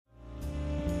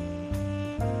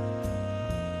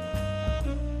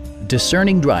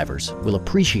Discerning drivers will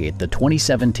appreciate the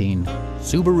 2017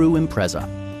 Subaru Impreza.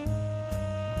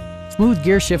 Smooth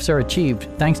gear shifts are achieved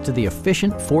thanks to the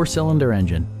efficient 4-cylinder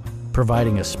engine,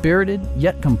 providing a spirited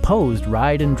yet composed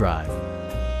ride and drive.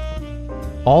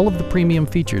 All of the premium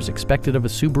features expected of a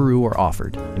Subaru are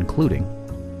offered, including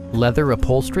leather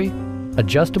upholstery,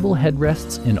 adjustable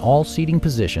headrests in all seating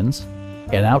positions,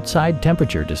 an outside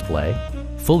temperature display,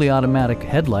 fully automatic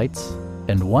headlights,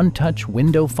 and one-touch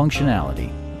window functionality.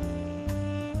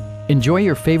 Enjoy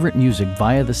your favorite music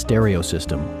via the stereo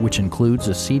system, which includes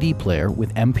a CD player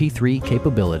with MP3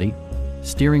 capability,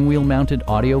 steering wheel mounted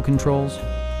audio controls,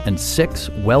 and 6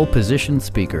 well-positioned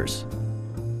speakers.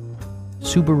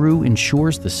 Subaru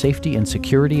ensures the safety and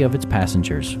security of its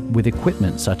passengers with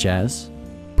equipment such as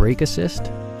brake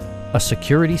assist, a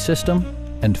security system,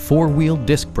 and 4-wheel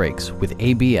disc brakes with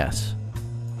ABS.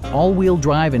 All-wheel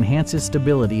drive enhances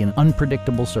stability in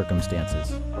unpredictable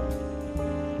circumstances.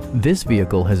 This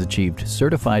vehicle has achieved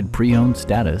certified pre-owned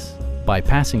status by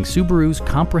passing Subaru's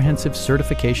comprehensive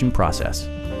certification process,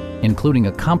 including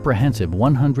a comprehensive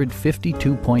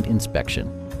 152-point inspection.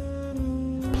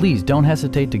 Please don't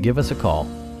hesitate to give us a call